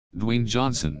Dwayne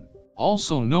Johnson,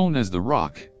 also known as The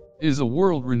Rock, is a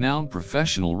world-renowned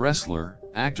professional wrestler,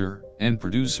 actor, and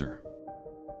producer.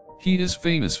 He is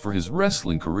famous for his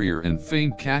wrestling career and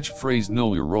famed catchphrase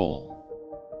 "Know Your Role."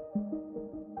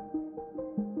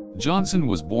 Johnson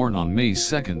was born on May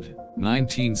 2,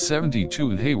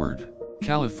 1972 in Hayward,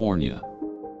 California.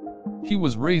 He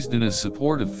was raised in a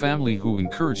supportive family who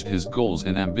encouraged his goals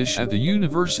and ambition. At the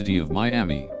University of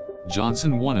Miami,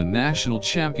 Johnson won a national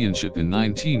championship in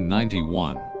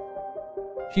 1991.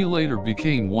 He later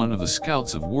became one of the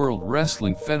Scouts of World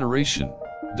Wrestling Federation,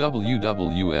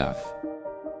 WWF.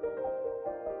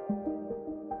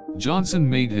 Johnson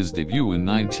made his debut in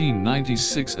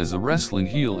 1996 as a wrestling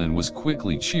heel and was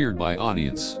quickly cheered by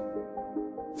audience.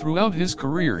 Throughout his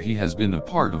career he has been a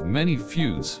part of many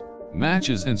feuds,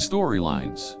 matches and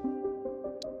storylines.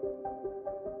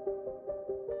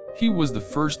 He was the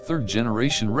first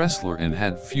third-generation wrestler and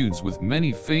had feuds with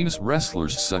many famous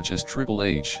wrestlers such as Triple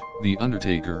H, The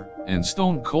Undertaker, and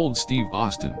Stone Cold Steve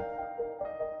Austin.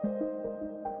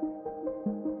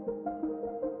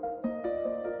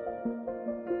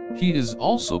 He is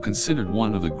also considered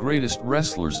one of the greatest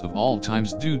wrestlers of all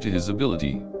times due to his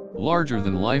ability,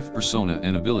 larger-than-life persona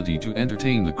and ability to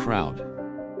entertain the crowd.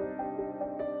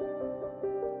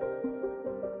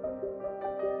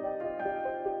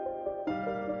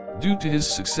 Due to his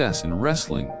success in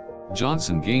wrestling,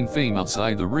 Johnson gained fame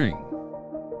outside the ring.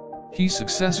 He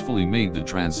successfully made the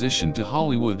transition to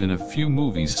Hollywood in a few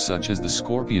movies such as The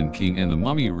Scorpion King and The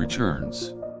Mummy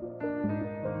Returns.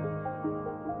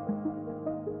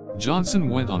 Johnson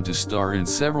went on to star in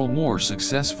several more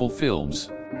successful films,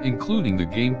 including The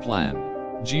Game Plan,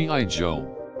 G.I. Joe,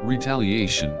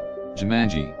 Retaliation,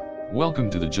 Jumanji, Welcome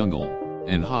to the Jungle,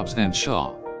 and Hobbs and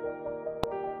Shaw.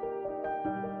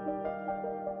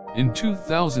 In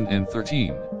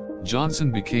 2013, Johnson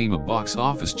became a box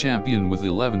office champion with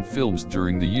 11 films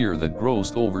during the year that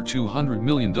grossed over $200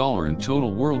 million in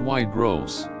total worldwide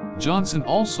gross. Johnson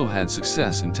also had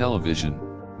success in television,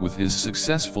 with his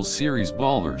successful series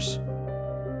Ballers.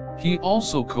 He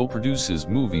also co-produces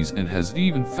movies and has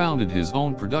even founded his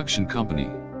own production company.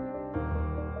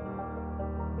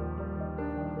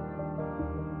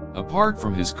 Apart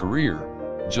from his career,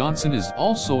 Johnson is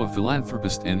also a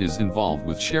philanthropist and is involved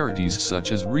with charities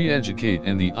such as Re-Educate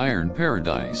and the Iron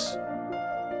Paradise.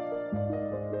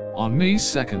 On May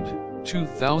 2,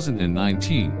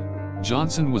 2019,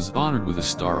 Johnson was honored with a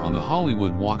star on the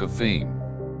Hollywood Walk of Fame.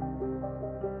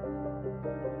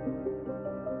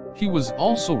 He was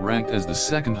also ranked as the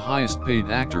second highest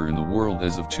paid actor in the world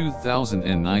as of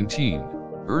 2019,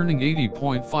 earning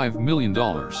 $80.5 million.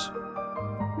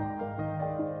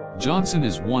 Johnson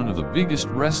is one of the biggest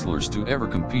wrestlers to ever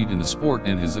compete in the sport,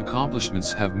 and his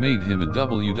accomplishments have made him a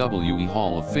WWE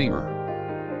Hall of Famer.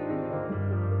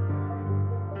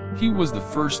 He was the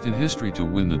first in history to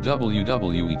win the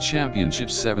WWE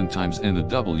Championship 7 times and the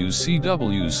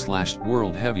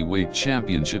WCW/World Heavyweight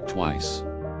Championship twice.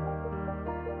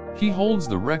 He holds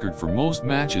the record for most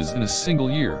matches in a single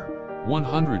year,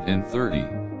 130,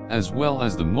 as well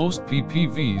as the most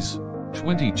PPVs,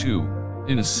 22,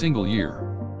 in a single year.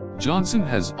 Johnson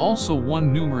has also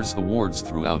won numerous awards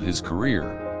throughout his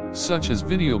career, such as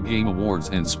Video Game Awards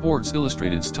and Sports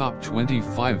Illustrated's Top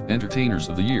 25 Entertainers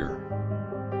of the Year.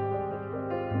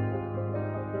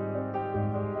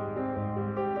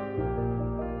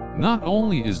 Not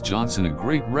only is Johnson a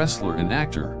great wrestler and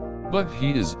actor, but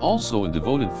he is also a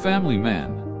devoted family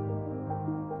man.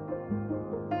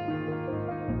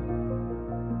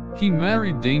 He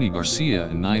married Dani Garcia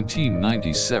in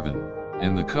 1997,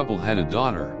 and the couple had a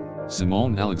daughter,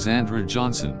 Simone Alexandra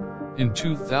Johnson, in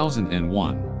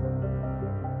 2001.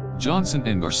 Johnson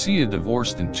and Garcia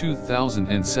divorced in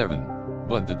 2007,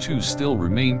 but the two still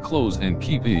remain close and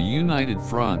keep a united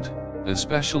front,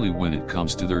 especially when it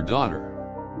comes to their daughter.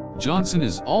 Johnson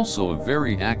is also a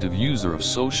very active user of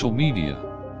social media,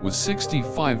 with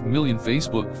 65 million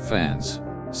Facebook fans,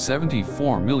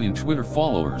 74 million Twitter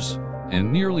followers,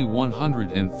 and nearly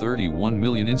 131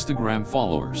 million Instagram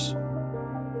followers.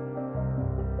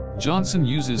 Johnson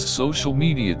uses social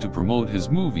media to promote his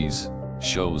movies,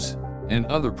 shows, and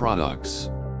other products.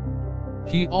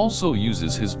 He also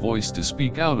uses his voice to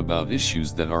speak out about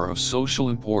issues that are of social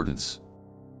importance.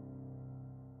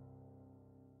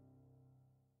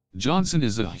 Johnson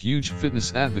is a huge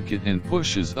fitness advocate and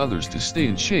pushes others to stay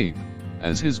in shape,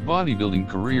 as his bodybuilding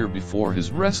career before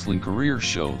his wrestling career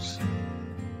shows.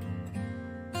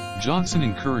 Johnson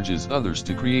encourages others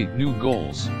to create new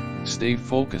goals, stay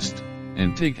focused,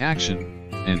 and take action,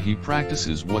 and he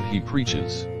practices what he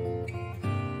preaches.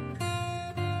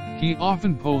 He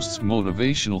often posts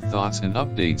motivational thoughts and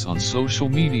updates on social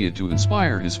media to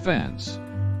inspire his fans.